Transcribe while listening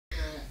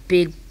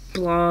big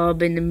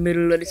blob in the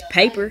middle of this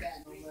paper.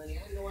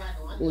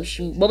 Oh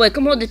shoot. Boy,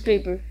 come on this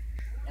paper.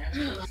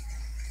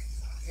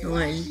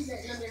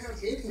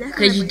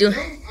 Cause you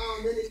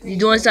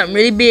doing something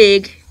really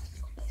big.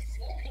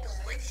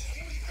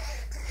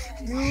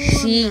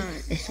 See,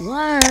 it's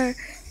water.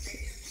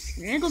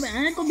 I ain't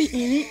gonna be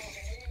in it.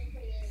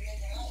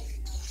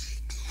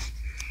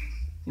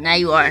 Now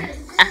you are.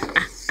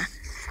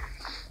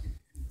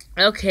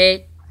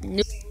 Okay.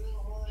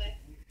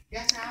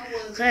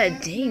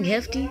 God dang,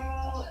 Hefty.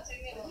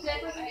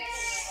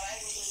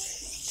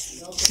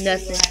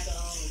 Nothing.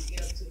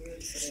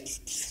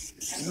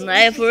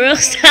 Not for real.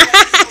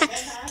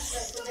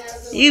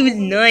 You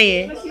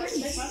annoying.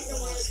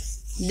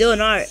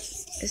 Doing art.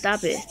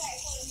 Stop it.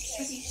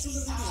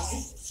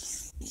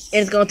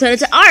 And it's gonna turn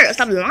into art.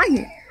 Stop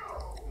lying.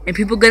 And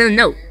people gonna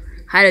know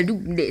how to do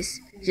this.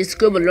 Just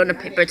scribble on the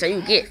paper till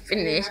you get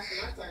finished.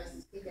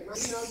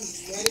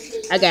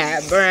 I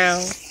got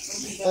brown,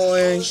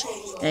 orange,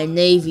 and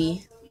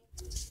navy.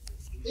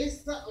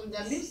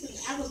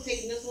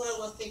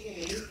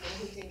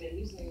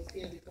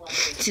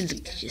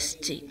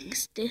 Just taking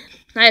still.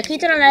 Alright, can you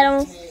turn the light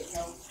on?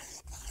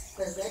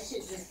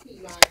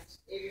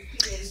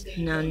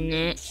 No,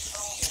 net.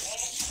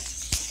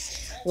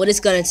 Well, it's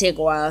gonna take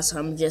a while, so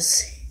I'm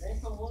just,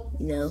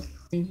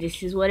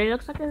 this is what it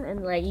looks like,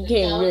 and like you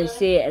can't really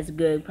see it as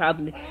good,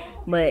 probably,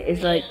 but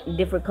it's like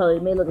different colors.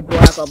 It may look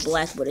black or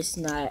black, but it's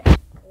not.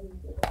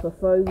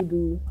 Prefer you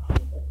do,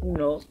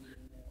 a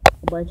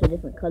bunch of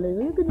different colors.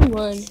 You could do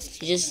one,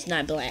 just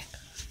not black,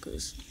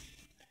 cause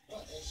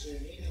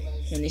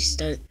and they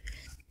start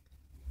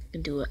to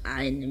do an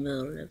eye in the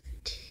middle of it.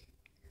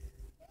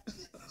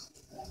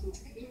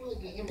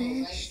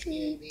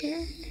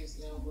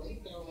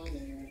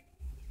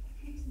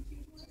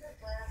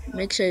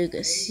 Make sure you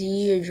can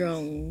see your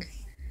drawing.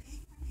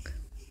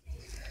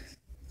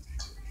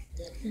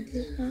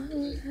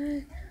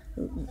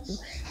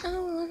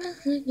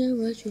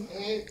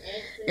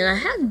 And I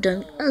have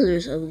done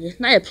others of this.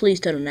 Now,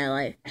 please turn on that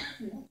light.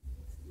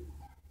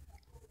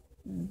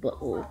 But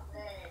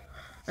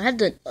I have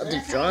done other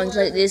drawings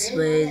like this,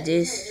 but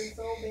this,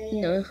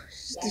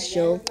 just to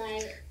show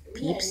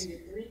peeps,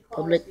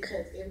 public,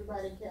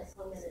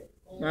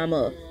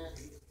 mama,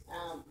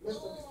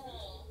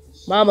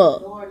 mommy.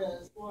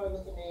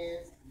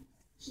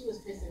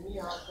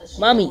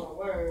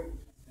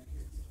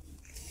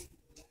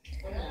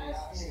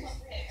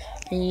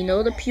 And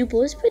the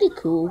pupil is pretty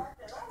cool.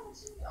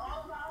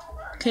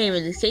 Can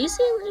you see?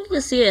 You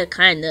can see it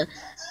kinda.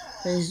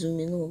 Let's zoom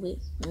in a little bit.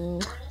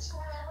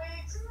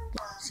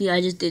 See,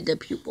 I just did the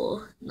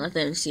pupil.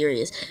 Nothing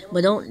serious.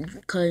 But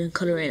don't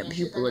color in a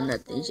pupil or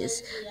nothing.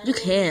 Just, you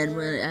can,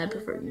 but I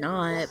prefer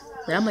not.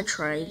 But I'm gonna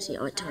try and see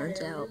how it turns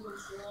out.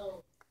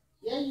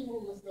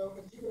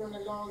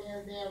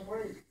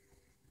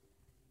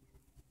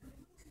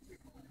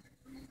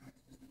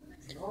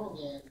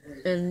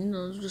 And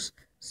just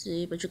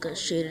see, but you can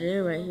shade it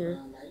in right here.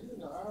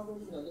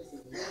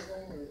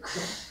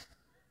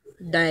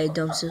 Diet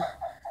dumpster.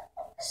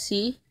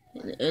 See,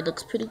 it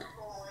looks pretty good.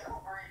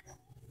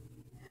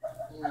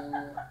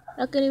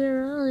 I can't even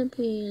run in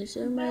peace.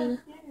 Everybody.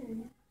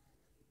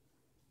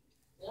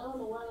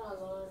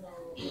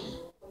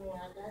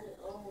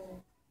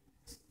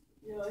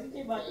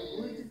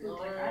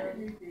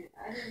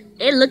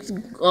 It looks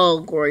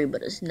all gory,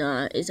 but it's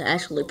not. It's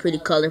actually pretty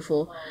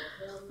colorful.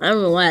 I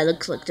don't know why it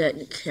looks like that in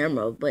the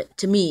camera, but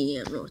to me,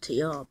 I don't know, to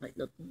y'all, it might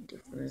look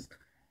different.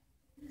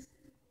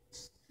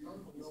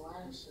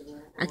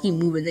 I keep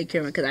moving the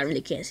camera because I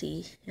really can't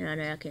see.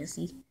 I can't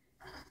see.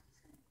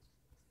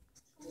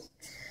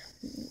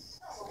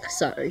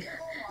 Sorry.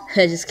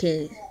 I just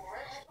can't.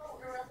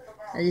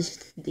 I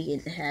just get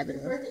in the habit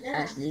of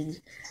actually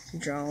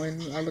drawing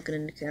while looking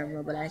in the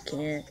camera, but I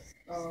can't.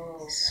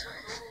 So,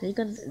 you're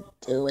gonna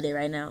deal with it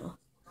right now.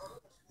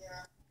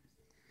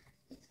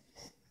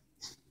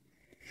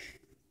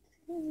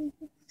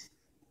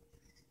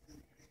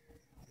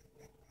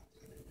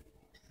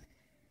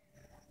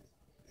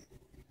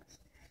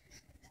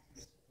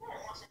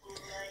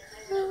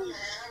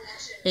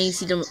 And you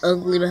see them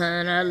ugly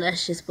behind our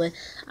lashes, but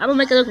I'm gonna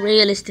make it look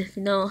realistic,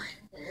 No,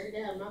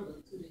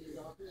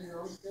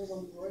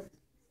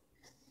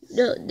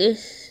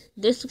 this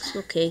looks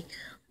okay.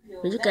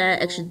 But you got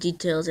extra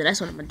details, and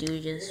that's what I'm gonna do.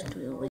 Just do it.